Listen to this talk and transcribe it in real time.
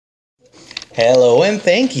Hello and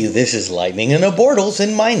thank you. This is Lightning in the Bortles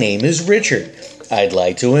and my name is Richard. I'd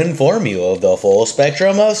like to inform you of the full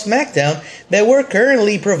spectrum of SmackDown that we're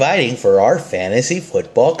currently providing for our fantasy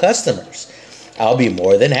football customers. I'll be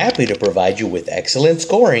more than happy to provide you with excellent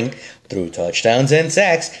scoring through touchdowns and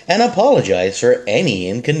sacks and apologize for any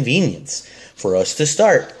inconvenience. For us to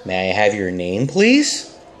start, may I have your name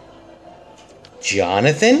please?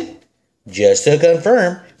 Jonathan? Just to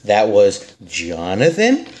confirm, that was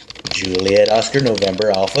Jonathan? Juliet Oscar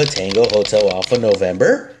November Alpha Tango Hotel Alpha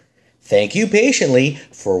November? Thank you patiently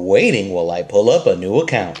for waiting while I pull up a new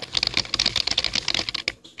account.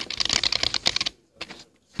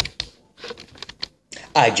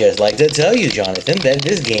 I'd just like to tell you, Jonathan, that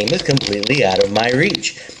this game is completely out of my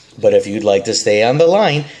reach. But if you'd like to stay on the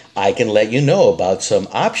line, I can let you know about some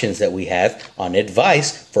options that we have on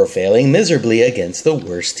advice for failing miserably against the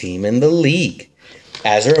worst team in the league.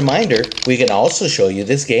 As a reminder, we can also show you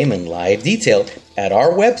this game in live detail at our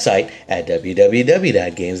website at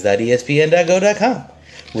www.games.espn.go.com.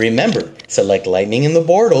 Remember, select Lightning in the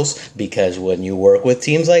Bortles because when you work with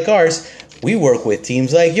teams like ours, we work with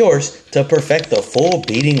teams like yours to perfect the full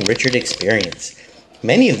Beating Richard experience.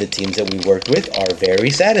 Many of the teams that we worked with are very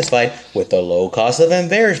satisfied with the low cost of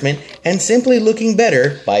embarrassment and simply looking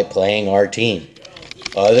better by playing our team.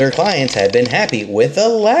 Other clients have been happy with the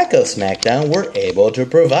lack of SmackDown we're able to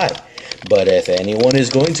provide. But if anyone is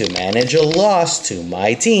going to manage a loss to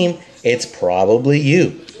my team, it's probably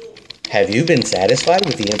you. Have you been satisfied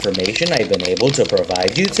with the information I've been able to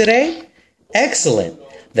provide you today? Excellent.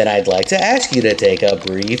 Then I'd like to ask you to take a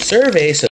brief survey so